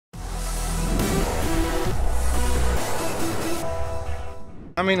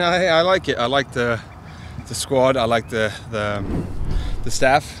I mean, I like it. I like the squad. I like the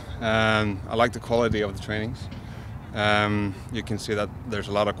staff. I like the quality of the trainings. You can see that there's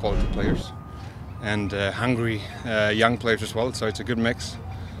a lot of quality players and hungry young players as well. So it's a good mix.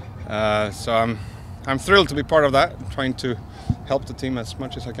 So I'm thrilled to be part of that. Trying to help the team as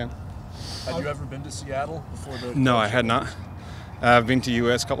much as I can. Had you ever been to Seattle before the? No, I had not. I've been to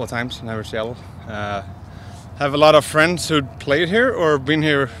US a couple of times, never Seattle. Have a lot of friends who played here or been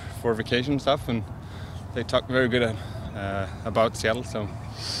here for vacation stuff, and they talk very good about Seattle. So,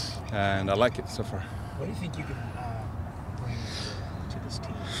 and I like it so far. What do you think you can bring to this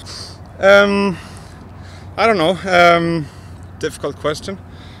team? I don't know. Difficult question.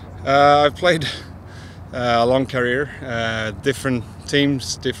 I've played a long career, different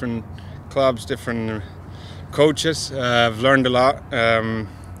teams, different clubs, different coaches. I've learned a lot.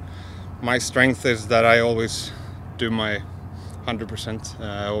 My strength is that I always do my 100%.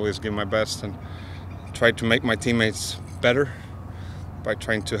 I always give my best and try to make my teammates better by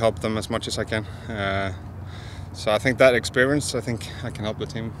trying to help them as much as I can. So I think that experience, I think I can help the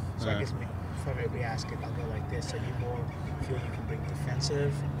team. So I guess if we ask it, I'll go like this: are you more feel you can bring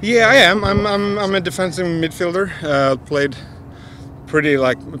defensive? Yeah, I am. I'm a defensive midfielder. Played pretty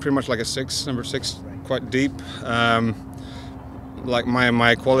much like a number six, Right. quite deep. Like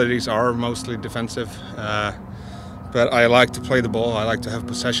my qualities are mostly defensive, but I like to play the ball. I like to have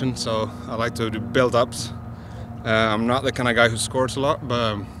possession, so I like to do build-ups. I'm not the kind of guy who scores a lot,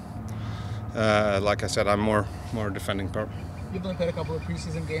 but like I said, I'm more defending part. You've only played a couple of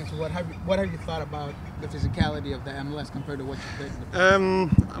preseason games. What have you thought about the physicality of the MLS compared to what you played in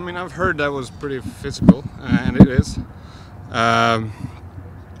the I mean, I've heard that was pretty physical, and it is.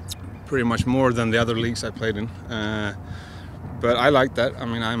 Pretty much more than the other leagues I played in. But I like that. I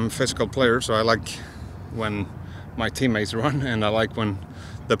mean, I'm a physical player, so I like when my teammates run, and I like when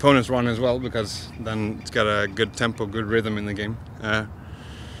the opponents run as well, because then it's got a good tempo, good rhythm in the game.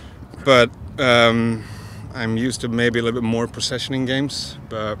 But I'm used to maybe a little bit more possession in games,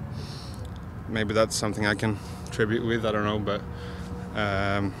 but maybe that's something I can contribute with. I don't know, but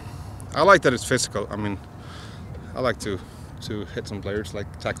I like that it's physical. I mean, I like to hit some players,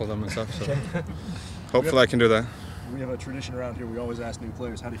 like tackle them and stuff. So hopefully I can do that. We have a tradition around here. We always ask new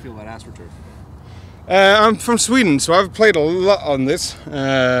players, how do you feel about AstroTurf? I'm from Sweden, so I've played a lot on this.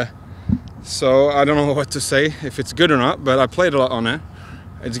 So I don't know what to say, if it's good or not, but I played a lot on it.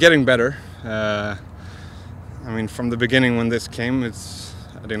 It's getting better. I mean, from the beginning when this came, I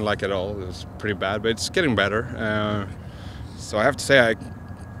didn't like it at all. It was pretty bad, but it's getting better. So I have to say I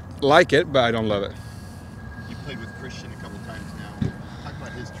like it, but I don't love it. You played with Cristian a couple times now. Talk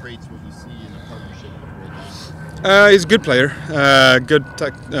about his traits, what you see in the partnership with Roldan. He's a good player, good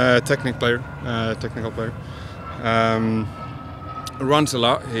technical player. Runs a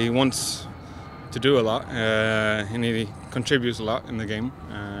lot. He wants to do a lot, and he contributes a lot in the game.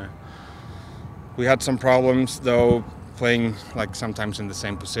 We had some problems though, playing like sometimes in the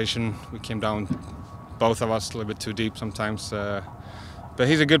same position. We came down, both of us, a little bit too deep sometimes. But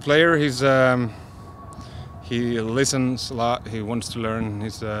he's a good player. He listens a lot. He wants to learn.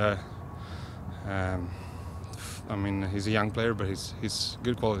 I mean, he's a young player, but he's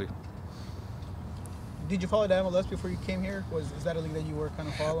good quality. Did you follow the MLS before you came here? Is that a league that you were kind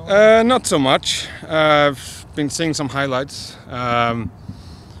of following? Not so much. I've been seeing some highlights,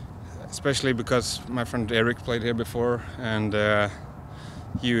 especially because my friend Eric played here before, and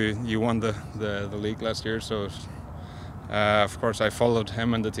you won the league last year. So of course I followed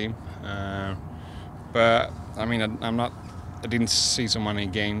him and the team. But I mean, I didn't see so many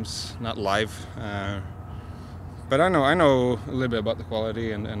games, not live. But I know a little bit about the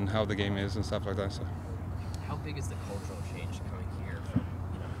quality and how the game is and stuff like that. So. How big is the cultural change coming here from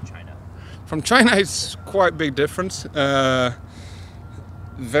China? From China, it's quite big difference.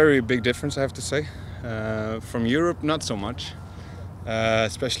 Very big difference, I have to say. From Europe, not so much.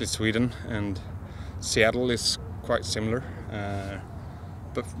 Especially Sweden and Seattle is quite similar.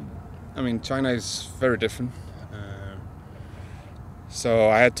 But I mean, China is very different. So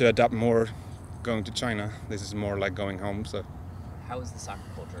I had to adapt more going to China. This is more like going home. So. How is the soccer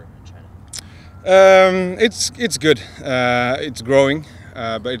culture in China? It's good. It's growing,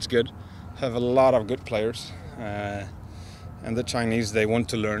 but it's good. Have a lot of good players, and the Chinese, they want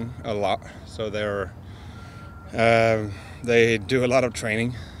to learn a lot. So they do a lot of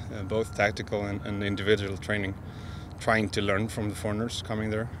training, both tactical and individual training, trying to learn from the foreigners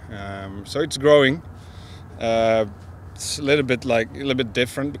coming there. So it's growing. It's a little bit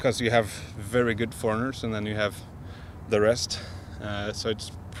different because you have very good foreigners and then you have the rest. So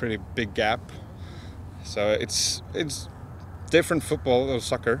it's pretty big gap. So it's different football or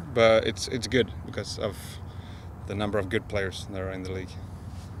soccer, but it's good because of the number of good players that are in the league.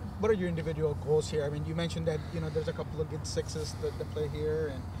 What are your individual goals here? I mean, you mentioned that there's a couple of good sixes that play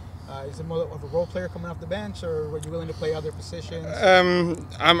here, and is it more of a role player coming off the bench, or were you willing to play other positions?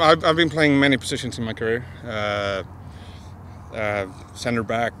 I've been playing many positions in my career. Center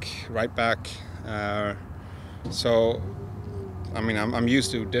back, right back. So, I mean, I'm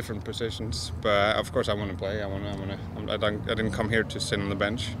used to different positions, but of course I want to play. I didn't come here to sit on the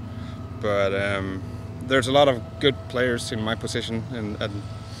bench, but there's a lot of good players in my position at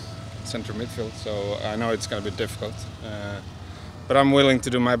centre midfield, so I know it's going to be difficult. But I'm willing to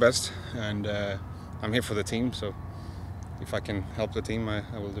do my best, and I'm here for the team. So if I can help the team, I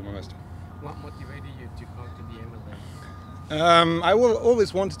will do my best. What motivated you to come to the MLS? I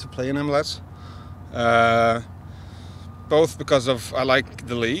always wanted to play in MLS. Both because of I like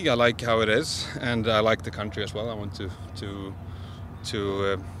the league, I like how it is, and I like the country as well. I want to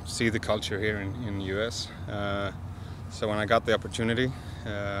see the culture here in the US. So when I got the opportunity,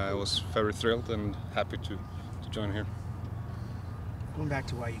 I was very thrilled and happy to join here. Going back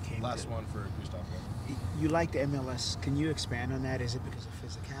to why you came. Last one for Gustav. You like the MLS. Can you expand on that? Is it because of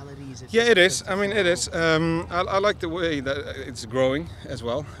physicality? Is it yeah, it is. I mean, it is. I like the way that it's growing as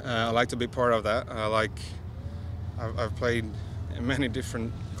well. I like to be part of that. I've played in many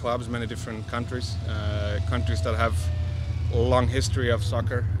different clubs, many different countries, countries that have a long history of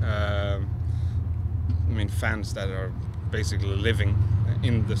soccer. I mean, fans that are basically living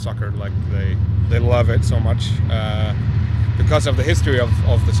in the soccer, like they love it so much because of the history of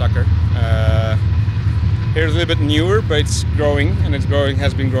the soccer. Here's a little bit newer, but it's growing, and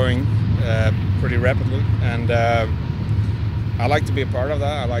has been growing pretty rapidly. And I like to be a part of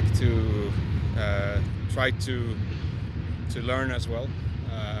that. I like to try to learn as well.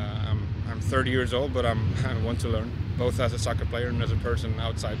 I'm 30 years old, but I want to learn, both as a soccer player and as a person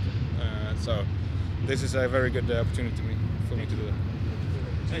outside. So this is a very good opportunity for me to do that.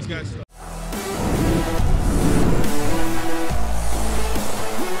 Thanks, guys.